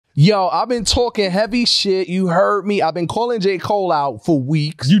Yo, I've been talking heavy shit. You heard me. I've been calling J.Cole out for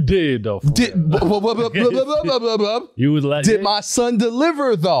weeks. You did though. Did You was like, did my son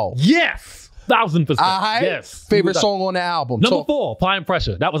deliver though? Yes, 1000%. Yes. Favorite song on the album? Number 4, Applying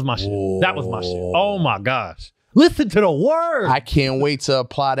Pressure. That was my shit. That was my shit. Oh my gosh. Listen to the words. I can't wait to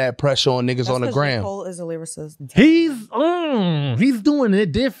apply that pressure on niggas on the gram. J.Cole is a lyricist. He's doing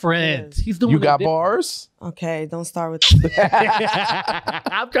it different. He's doing. You it got different. bars? Okay, don't start with.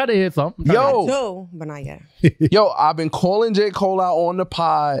 I'm trying to hear something. Yo, Two, but not yet. Yo, I've been calling J.Cole out on the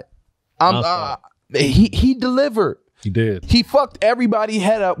pod. He delivered. He did. He fucked everybody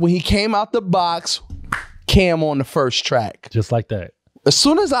head up when he came out the box. Cam on the first track. Just like that. As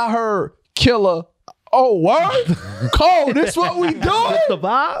soon as I heard Killer, oh, word? Cole, this what we doing? That's the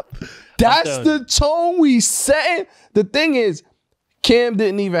vibe. That's the tone we setting. The thing is, Cam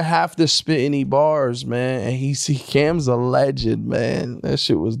didn't even have to spit any bars, man. And Cam's a legend, man. That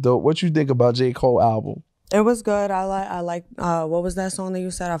shit was dope. What you think about J. Cole album? It was good. I like. What was that song that you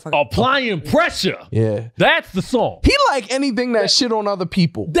said? I forgot. Applying Pressure. Yeah, that's the song. He like anything that shit on other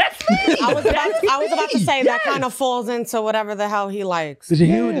people. That's me. I was about to say that kind of falls into whatever the hell he likes. Did you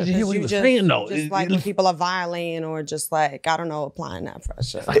hear what he was saying though? Just like when people are violating or just like, I don't know, applying that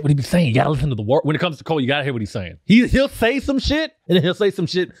pressure. Like what he be saying. You gotta listen to the word. When it comes to Cole, you gotta hear what he's saying. He'll say some shit and then he'll say some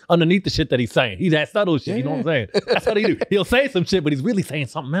shit underneath the shit that he's saying. He's that subtle shit. You know what I'm saying? That's what he do. He'll say some shit, but he's really saying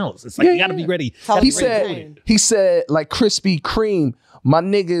something else. It's like you gotta be ready. He said like Krispy Kreme, my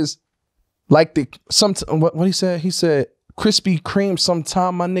niggas like the what he said? He said Krispy Kreme,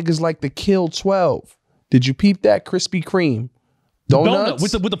 sometime my niggas like to kill 12. Did you peep that? Krispy Kreme. Donuts?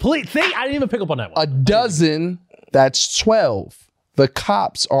 With the police. See, I didn't even pick up on that one. A dozen, that's 12. The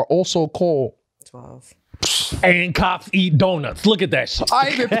cops are also called 12. And cops eat donuts. Look at that shit. I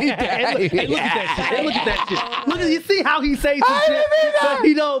even peeped that. Hey, look at that shit. Hey, look at that shit. Look at you see how he says some shit.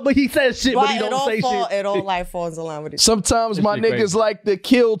 But he says shit, but he don't say shit. It all like falls in line with it. Sometimes my niggas like to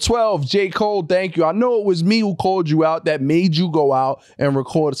kill 12. J. Cole, thank you. I know it was me who called you out that made you go out and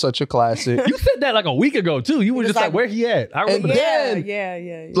record such a classic. You said that like a week ago too. You were just like, where he at? I remember that.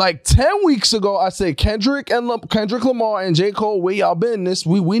 Yeah. Like 10 weeks ago, I said Kendrick Lamar and J. Cole, where y'all been?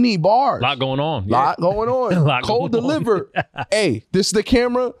 We need bars. Lot going on. Lot going on. Cole delivered. Hey, this is the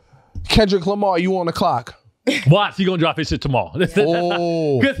camera. Kendrick Lamar, you on the clock. Watch, he gonna drop his shit tomorrow.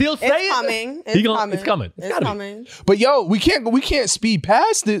 Because he'll say it's coming. It's coming. It's coming. But yo, we can't speed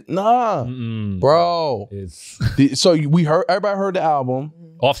past it. Nah, bro. So everybody heard the album.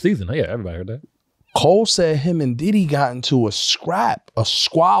 Off season. Yeah, everybody heard that. Cole said him and Diddy got into a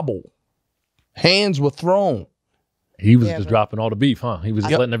squabble. Hands were thrown. He was just dropping all the beef, huh? He was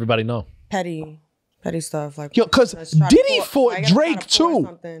just letting everybody know. Petty stuff like yo, because Diddy fought Drake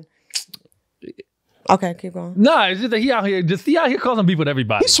too. Okay, keep going. Nah, it's just that he out here causing beef with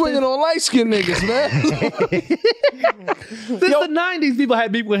everybody. He's swinging on light skinned niggas, man. Since the 90s, people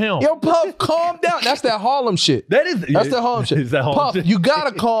had beef with him. Yo, Puff, calm down. That's that Harlem shit. That's the Harlem shit. Puff, you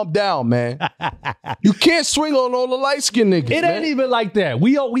gotta calm down, man. You can't swing on all the light skinned niggas. It ain't even like that.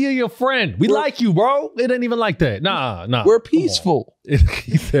 We are your friend. We like you, bro. It ain't even like that. Nah. We're peaceful.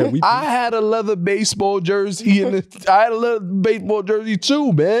 He said I had a leather baseball jersey I had a leather baseball jersey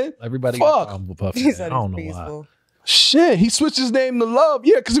too, man. Everybody fuck. Puff. I don't know why. Shit, he switched his name to Love.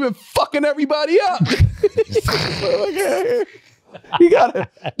 Yeah, because he been fucking everybody up. He got it.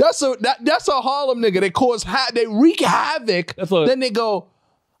 That's a Harlem nigga. They wreak havoc. Then they go,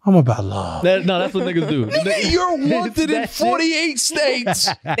 I'm about love. No, that's what niggas do. Nigga, you're wanted in 48 states.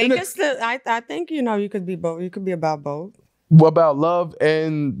 I think you could be both. You could be about both. What about love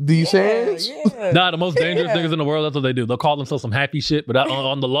and these hands? Yeah. Nah, the most dangerous niggas in the world, that's what they do. They'll call themselves some happy shit, but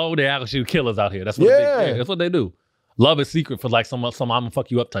on the low, they actually killers out here. That's what that's what they do. Love is secret for like some I'm gonna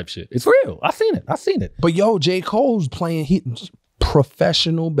fuck you up type shit. It's real. I seen it. But yo, J. Cole's playing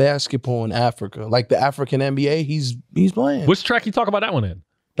professional basketball in Africa. Like the African NBA, he's playing. Which track you talk about that one in?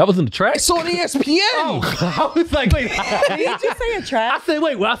 That was in the track? It's on ESPN. I was like, wait. Did you say a track? I said,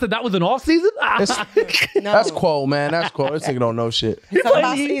 wait. Well, I said that was an off season? No. That's Quo, man. That's Quo. This nigga don't know shit.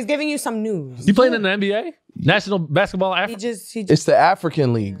 He's giving you some news. You playing in the NBA? National Basketball Africa? It's the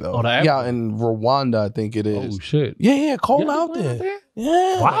African League, though. Oh, yeah, in Rwanda, I think it is. Oh, shit. Yeah, Cole out there.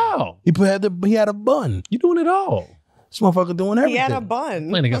 Yeah. Wow. He had a bun. You doing it all. This motherfucker doing everything. He had a bun.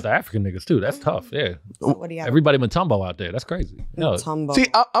 Playing against the African niggas too. That's tough. Yeah. Everybody Mutombo out there. That's crazy. No. See,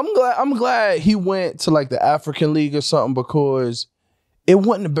 I'm glad he went to like the African League or something, because it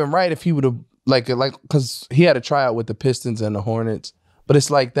wouldn't have been right if he would have like because he had a tryout with the Pistons and the Hornets. But it's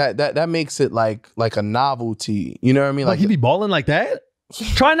like that makes it like a novelty. You know what I mean? Like he be balling like that?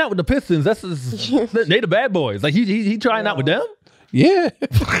 Trying out with the Pistons. They the bad boys. Like he trying out with them? Yeah.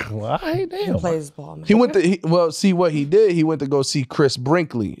 Well, I damn. He plays ball, man. He went to, see what he did. He went to go see Chris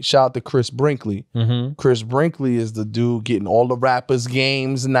Brinkley. Shout out to Chris Brinkley. Mm-hmm. Chris Brinkley is the dude getting all the rappers'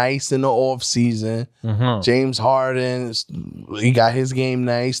 games nice in the off season. Mm-hmm. James Harden, he got his game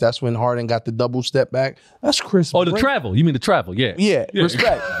nice. That's when Harden got the double step back. That's Chris. Oh, the travel. You mean the travel? Yeah. Yeah,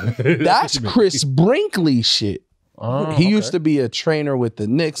 respect. That's Chris Brinkley shit. Oh, He used to be a trainer with the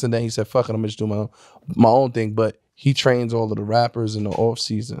Knicks, and then he said, "Fuck it, I'm just doing my own thing." But he trains all of the rappers in the off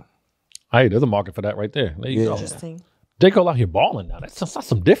season. Hey, there's a market for that right there. There you go. Interesting. J.cole out here balling now. That's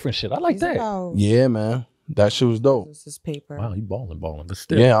some different shit. I like He's that. about- Yeah, man, that shit was dope. This is paper. Wow, he balling. But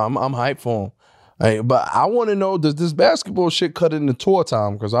still. Yeah, I'm hyped for him. Hey, but I want to know, does this basketball shit cut into tour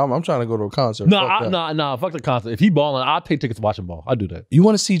time? Because I'm trying to go to a concert. No, fuck the concert. If he balling, I'll take tickets to watch him ball. I'll do that. You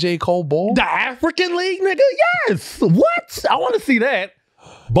want to see J.Cole ball? The African League, nigga? Yes. What? I want to see that.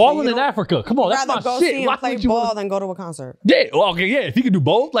 Balling in Africa. Come on, that's Rather my go shit. see Why him play would you ball wanna- than go to a concert. Yeah, well, okay, yeah. If he could do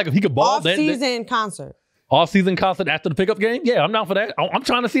both, like if he could ball, Off-season concert. Off-season concert after the pickup game, yeah, I'm down for that. I'm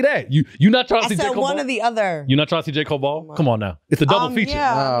trying to see that. You not trying to I see said J.Cole one ball? or the other. You not trying to see J.Cole ball? Come on now, it's a double feature.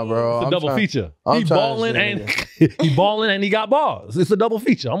 Yeah, Nah, bro. It's a double feature. I'm He trying to balling see and it. he balling and he got balls. It's a double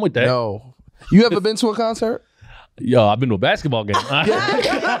feature. I'm with that. No. You ever been to a concert? Yo, I've been to a basketball game. When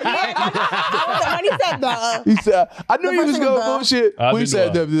he said the, He said, I knew The you was first going thing bullshit. I've We been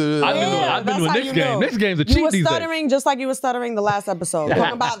said, to I've been to a that's how Knicks you game. know. Knicks games are You cheap were these days. stuttering just like you were stuttering the last episode.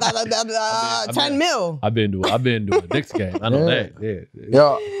 Talking about the 10 mil. I've been to a Knicks game. I know that. Yeah.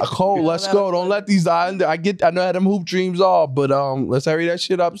 Yo, Cole, let's go. Don't let these. I know how them hoop dreams are, but let's hurry that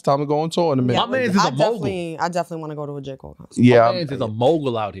shit up. It's time to go on tour in a minute. My man's is a mogul. I definitely want to go to a J.Cole concert. Yeah, My man's is a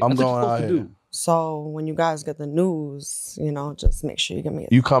mogul out here. I'm That's what going you're out supposed to here. do. So when you guys get the news, just make sure you give me a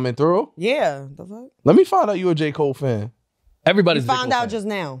You coming through? Yeah. The fuck? Let me find out you a J. Cole fan. Everybody's You found out just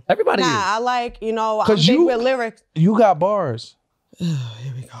now. Everybody Nah, is. I like, I'm 'Cause big you- with lyrics. You got bars. Here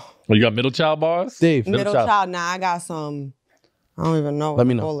we go. Well, you got middle child bars? Dave. Middle child. Nah, I got some. I don't even know what Let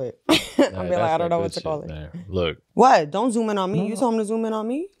me to know. call it. I'll be like, I don't know what to call it. Look. What? Don't zoom in on me. You told him to zoom in on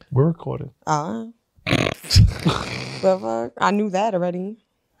me? We're recording. The fuck? I knew that already.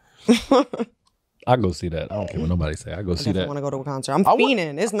 I go see that. I don't care what nobody say. I go see I that. want to go to a concert. I'm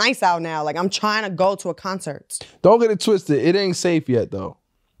fiending. It's nice out now. Like, I'm trying to go to a concert. Don't get it twisted. It ain't safe yet, though.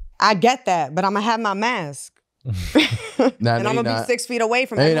 I get that, but I'm going to have my mask. Nah, And I'm going to be 6 feet away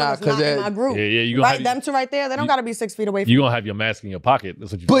from Ain't everyone not, that's not 'cause in that- my group. Yeah, you gonna Right? have, Them two right there, they don't got to be 6 feet away from you me. gonna have your mask in your pocket.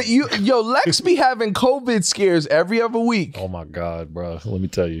 That's what you. But Lex be having COVID scares every other week. Oh my God, bro. Let me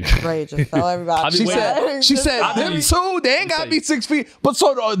tell you. Right, just tell everybody. She waiting. said, them two, they ain't got to be 6 feet. But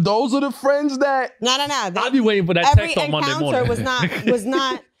so those are the friends that... No. I'll be waiting for that Every text on Monday encounter morning. was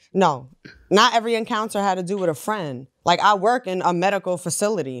not, no. Not every encounter had to do with a friend. Like, I work in a medical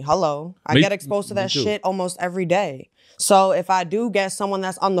facility. Hello. I get exposed to that too. shit almost every day. So if I do get someone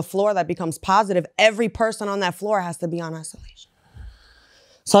that's on the floor that becomes positive, every person on that floor has to be on isolation.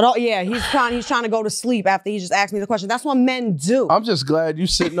 So he's trying to go to sleep after he just asked me the question. That's what men do. I'm just glad you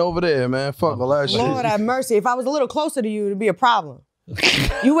sitting over there, man. Fuck all that shit. Lord have mercy. If I was a little closer to you, it'd be a problem.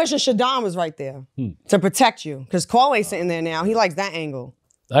 You wishing Shaddam was right there to protect you. Because Cole ain't sitting there now. He likes that angle.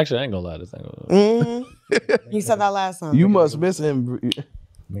 Actually, I ain't gonna lie. This ain't gonna He said that last time. You must miss him.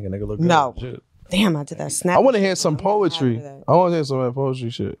 make a nigga look good. No. Shit. Damn, I did that snap. I want to hear some poetry. that. I want to hear some of that poetry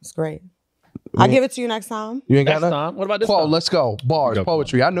shit. It's great. I'll give it to you next time. You ain't got Next nothing? time. What about this Qual, time? let's go. Bars, Go,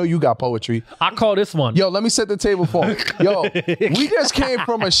 poetry. I know you got poetry. I call this one. Yo, let me set the table for him. Yo, we just came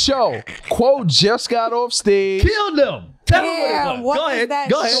from a show. Quo just got off stage. Kill them. Tell them Damn, what it was. what Go is ahead. that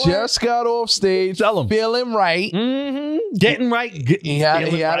Go ahead. short? Just got off stage. Tell 'em. Feeling right. Getting right. He had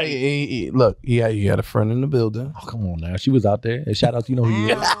a friend in the building. Oh, come on now. She was out there. And shout out to you know who you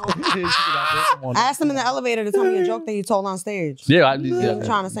is. She was out there. Come on I now. asked him in the elevator to tell me a joke that he told on stage. Yeah, He wasn't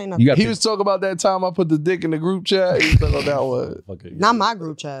trying to say nothing. You got He was talking about that time I put the dick in the group chat. He was talking about that one. Okay. Not my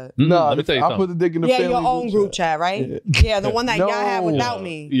group chat. No, let me tell you I something. put the dick in the Yeah, family your own group chat, right? Yeah, the one that y'all had No. without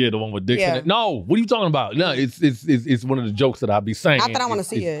me. Yeah, the one with dicks in Yeah. it. No, what are you talking about? No, it's one of the jokes that I be saying. Not that I wanna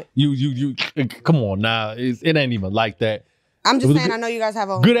see it. You come on now. It ain't even like that. I'm It just was a saying, good- I know you guys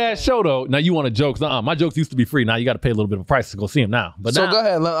have a Good ass show though. Now you want a jokes? My jokes used to be free. Now you got to pay a little bit of a price to go see them now. But So now, go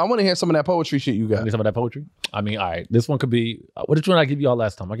ahead. I want to hear some of that poetry shit you got. Need some of that poetry. I mean, all right. This one could be. What did I give y'all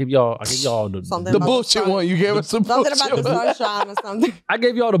last time? I gave y'all the Something The about bullshit one. You gave us some something bullshit about the one. sunshine or something. I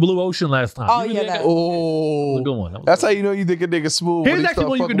gave y'all the Blue Ocean last time. Oh, You yeah, really that- got- Oh, a good one. That was That's good. how you know you think a nigga smooth. Here's when he actually start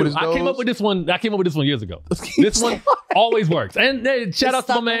what you fucking can with do. his I came nose. up with this one. I came up with this one years ago. This one always works. And shout out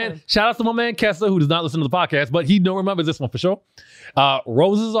to my stuck man. in. Shout out to my man Kessler, who does not listen to the podcast, but he remembers this one for sure.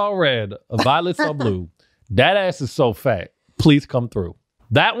 Roses are red, violets are blue. That ass is so fat. Please come through.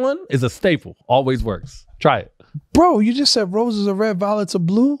 That one is a staple. Always works. Try it. Bro, you just said roses are red, violets are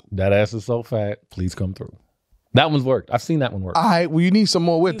blue. That ass is so fat. Please come through. That one's worked. I've seen that one work. All right, well, you need some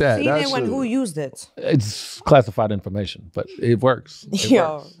more with that. Seen it when who used it? It's classified information, but it works. It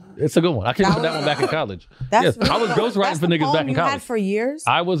works. It's a good one. I can put that one back in college. Yes, I was ghostwriting for niggas back in college. Had for years?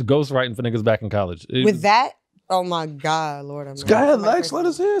 I was ghostwriting for niggas back in college. With that? Oh my God, Lord. Go ahead, Lex. Let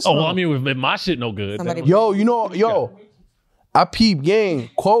us hear Oh, well, I mean, if my shit no good. Yo, you know, I peep game.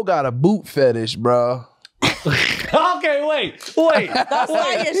 Cole got a boot fetish, bro. Okay, wait. Don't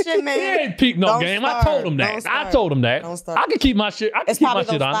start your shit, man. He ain't peep no game. I told him that. I told him that. I can keep my shit. I can keep my shit on. It's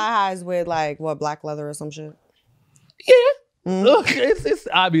probably those thigh highs with like black leather or some shit. Yeah. Look, it's.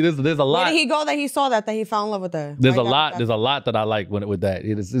 I mean, there's a lot. Where did he go that he saw that he fell in love with that? There's a lot that I like with that.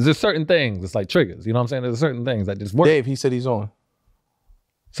 There's certain things. It's like triggers. You know what I'm saying? There's certain things that just work. Dave, he said he's on.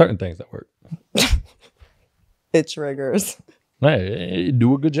 Certain things that work. It triggers. Hey,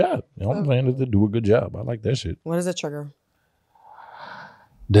 do a good job. You know what I'm saying? They do a good job. I like that shit. What does it trigger?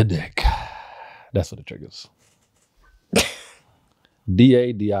 The dick. That's what it triggers.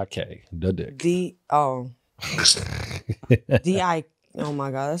 D-A-D-I-K. The dick. D-I. Oh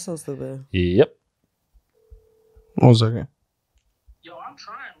my God, that's so stupid. Yep. 1 second. Yo, I'm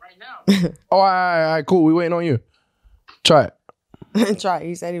trying right now. Oh, all right, cool. We waiting on you. Try it. Try.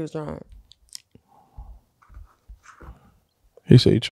 He said he was trying. He said he